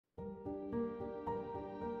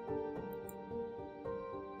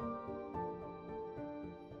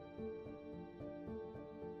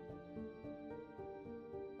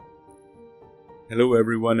Hello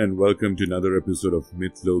everyone and welcome to another episode of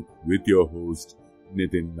Mythlok with your host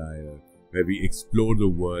Nitin Nair, where we explore the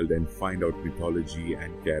world and find out mythology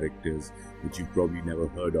and characters which you've probably never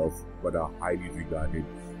heard of but are highly regarded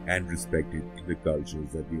and respected in the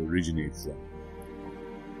cultures that they originate from.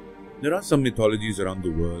 There are some mythologies around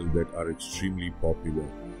the world that are extremely popular,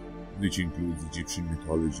 which includes Egyptian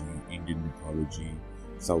mythology, Indian mythology,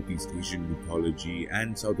 Southeast Asian mythology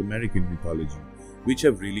and South American mythology, which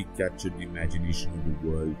have really captured the imagination of the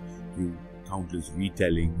world through countless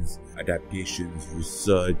retellings, adaptations,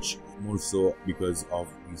 research, more so because of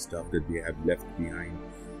the stuff that they have left behind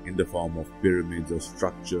in the form of pyramids or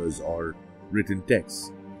structures or written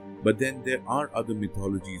texts. But then there are other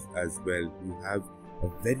mythologies as well who have a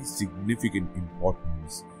very significant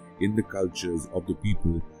importance in the cultures of the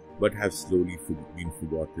people but have slowly been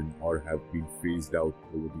forgotten or have been phased out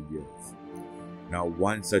over the years. Now,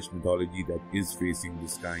 one such mythology that is facing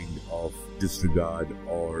this kind of disregard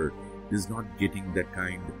or is not getting that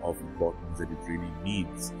kind of importance that it really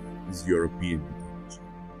needs is European mythology.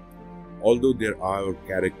 Although there are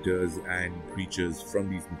characters and creatures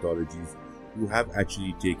from these mythologies who have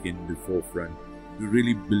actually taken the forefront to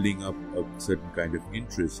really building up a certain kind of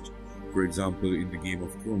interest. For example, in the Game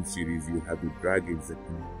of Thrones series, you have the dragons that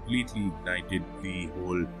completely ignited the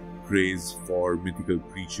whole craze for mythical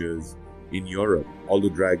creatures in Europe. Although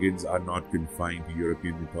dragons are not confined to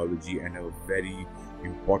European mythology and have a very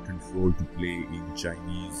important role to play in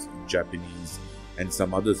Chinese, Japanese, and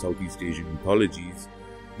some other Southeast Asian mythologies,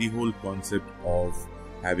 the whole concept of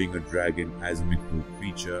having a dragon as a mythical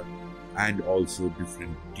creature and also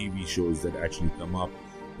different TV shows that actually come up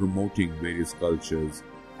promoting various cultures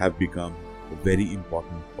have become a very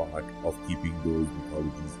important part of keeping those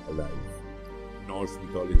mythologies alive. Norse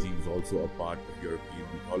mythology is also a part of European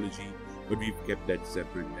mythology, but we've kept that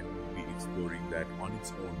separate and we'll be exploring that on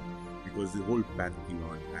its own because the whole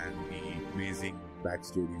pantheon and the amazing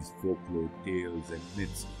backstories, folklore, tales and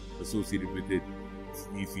myths associated with it,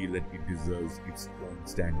 we feel that it deserves its own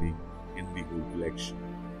standing in the whole collection.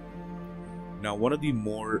 Now, one of the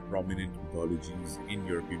more prominent mythologies in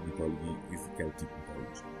European mythology is the Celtic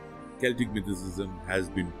mythology. Celtic mythicism has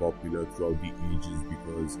been popular throughout the ages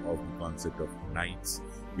because of the concept of knights,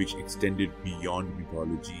 which extended beyond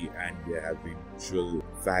mythology, and there have been actual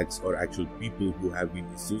facts or actual people who have been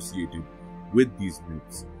associated with these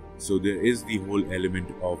myths. So there is the whole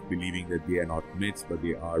element of believing that they are not myths but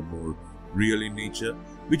they are more real in nature,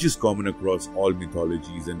 which is common across all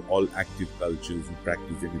mythologies and all active cultures who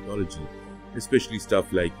practice their mythology, especially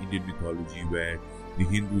stuff like Indian mythology, where the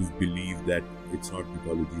Hindus believe that it's not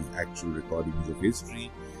mythology, it's actual recordings of history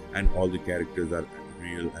and all the characters are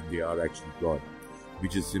real and they are actually God,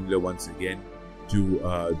 which is similar once again to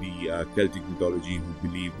the Celtic mythology, who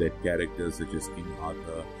believe that characters such as King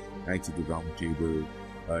Arthur, Knights of the Round Table,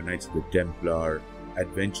 Knights of the Templar,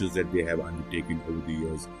 adventures that they have undertaken over the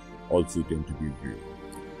years also tend to be real.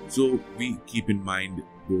 So we keep in mind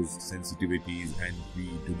those sensitivities and we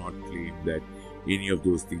do not claim that any of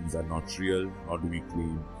those things are not real, nor do we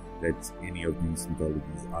claim that any of these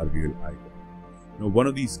mythologies are real either. Now, one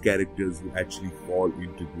of these characters who actually fall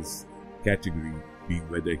into this category, being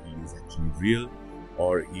whether he is actually real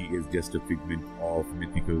or he is just a figment of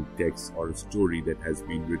mythical text or a story that has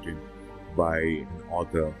been written by an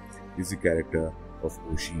author, is the character of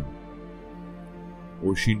Oisin.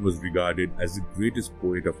 Oisin was regarded as the greatest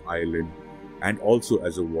poet of Ireland and also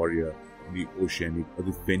as a warrior in the Ossianic or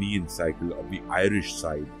the Fenian Cycle of the Irish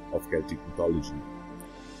side of Celtic mythology.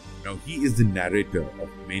 Now, he is the narrator of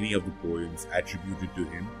many of the poems attributed to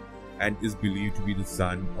him and is believed to be the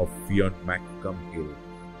son of Fionn mac Cumhaill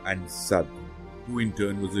and Sadhbh, who in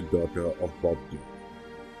turn was the daughter of Bodb Dearg.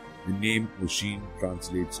 The name Oisin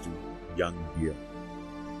translates to young deer.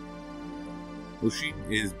 Oisin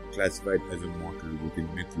is classified as a mortal within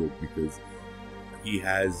Mythlok because he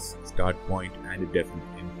has a start point and a definite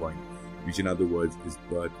end point, which in other words is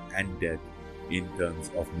birth and death in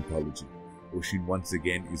terms of mythology. Oisin once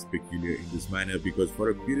again is peculiar in this manner because for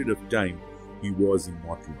a period of time he was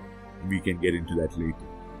immortal, and we can get into that later.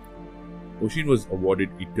 Oisin was awarded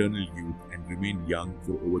eternal youth and remained young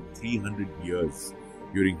for over 300 years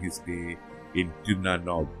during his stay in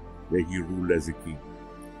Tirnanog, where he ruled as a king.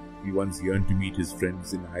 He once yearned to meet his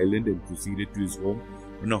friends in Ireland and proceeded to his home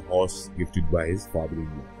on a horse gifted by his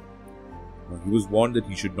father-in-law. Now, he was warned that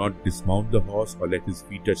he should not dismount the horse or let his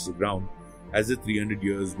feet touch the ground, as the 300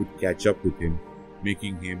 years would catch up with him,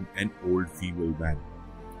 making him an old feeble man.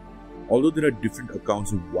 Although there are different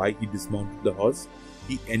accounts of why he dismounted the horse,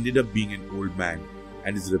 he ended up being an old man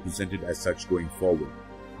and is represented as such going forward.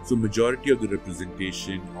 So majority of the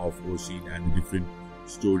representation of Oisin and the different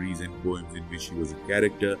stories and poems in which he was a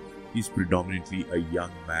character, he's predominantly a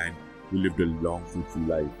young man who lived a long, fruitful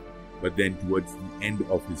life. But then towards the end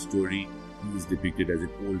of his story, he is depicted as an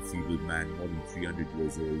old, feeble man, more than 300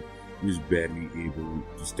 years old, who is barely able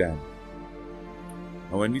to stand.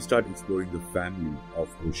 Now, when we start exploring the family of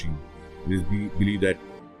Oisin, it is believed that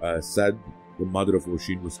Sadhbh, the mother of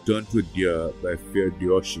Oisin, was turned to a deer by a fair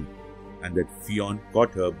Deoshi, and that Fionn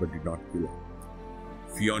caught her but did not kill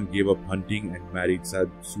her. Fionn gave up hunting and married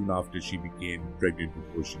Sadhbh soon after she became pregnant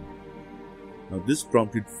with Oisin. Now, this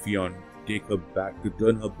prompted Fionn to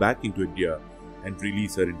turn her back into a deer and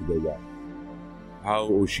release her into the wild. How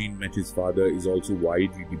Oisin met his father is also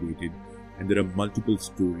widely debated, and there are multiple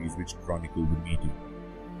stories which chronicle the meeting.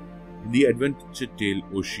 In the adventure tale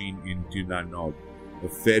Oisin in Tir na Nog, a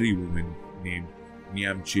fairy woman named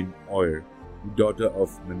Niamchin Oir, the daughter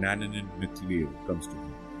of Manananan Mythlok, comes to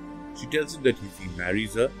him. She tells him that if he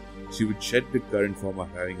marries her, she would shed the current form of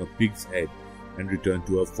having a pig's head and return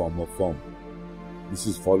to her former form. This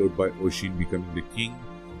is followed by Oisin becoming the king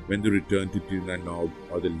when they return to Tir na Nog,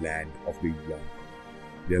 or the land of the young.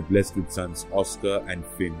 They are blessed with sons Oscar and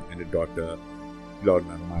Finn and a daughter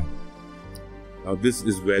Lorna. Now this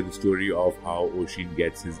is where the story of how Oisin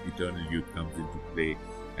gets his eternal youth comes into play,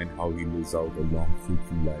 and how he lives out a long,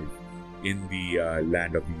 fruitful life in the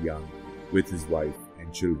land of the young with his wife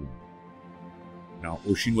and children. Now,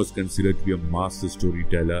 Oisin was considered to be a master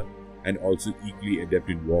storyteller and also equally adept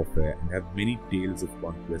in warfare, and have many tales of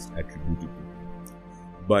conquest attributed to him.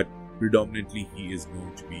 But predominantly he is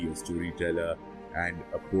known to be a storyteller and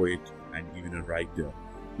a poet and even a writer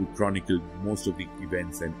who chronicled most of the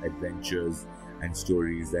events and adventures and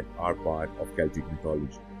stories that are part of Celtic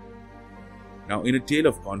mythology. Now, in a tale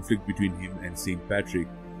of conflict between him and Saint Patrick,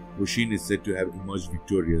 Oisin is said to have emerged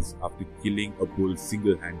victorious after killing a bull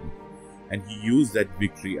single-handed, and he used that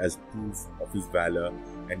victory as proof of his valor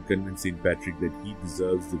and convinced Saint Patrick that he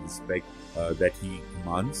deserves the respect that he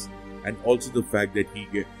commands, and also the fact that he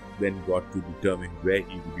then got to determine where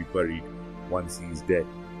he will be buried once he is dead.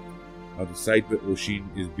 Now, the site where Oisin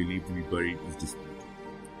is believed to be buried is disputed.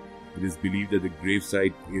 It is believed that the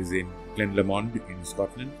gravesite is in Glenlmond in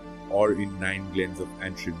Scotland, or in 9 glens of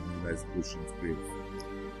Antrim known as Oisin's grave.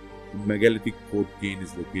 The megalithic Fort Kane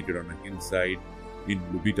is located on a hillside in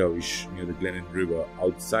Lubitawish near the Glennon River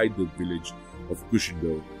outside the village of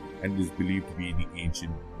Cushendale, and is believed to be the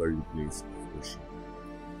ancient burial place of Oisin.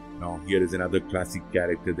 Now, here is another classic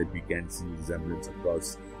character that we can see resemblance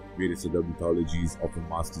across various other mythologies of a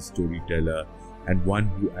master storyteller, and one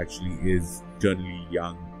who actually is eternally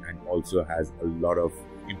young and also has a lot of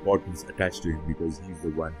importance attached to him, because he's the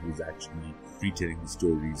one who's actually retelling the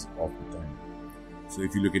stories of the time. So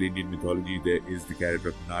if you look at Indian mythology, there is the character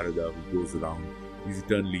of Narada who goes around. He's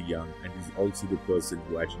eternally young, and he's also the person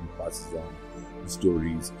who actually passes on the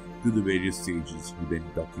stories to the various sages who then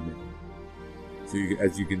document them. So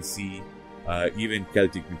as you can see, even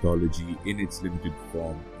Celtic mythology in its limited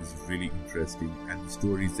form is really interesting, and the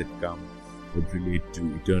stories that come that relate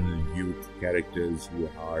to eternal youth, characters who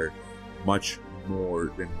are much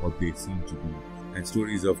more than what they seem to be, and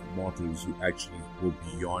stories of mortals who actually go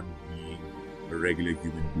beyond being a regular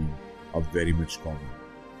human being are very much common.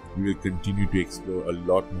 We will continue to explore a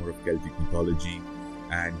lot more of Celtic mythology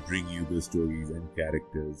and bring you the stories and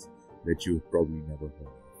characters that you've probably never heard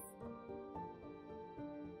of.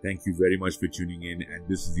 Thank you very much for tuning in, and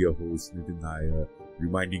this is your host Nitin Nair,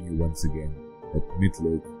 reminding you once again that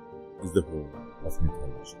Mythlok is the home of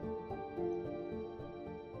mythology.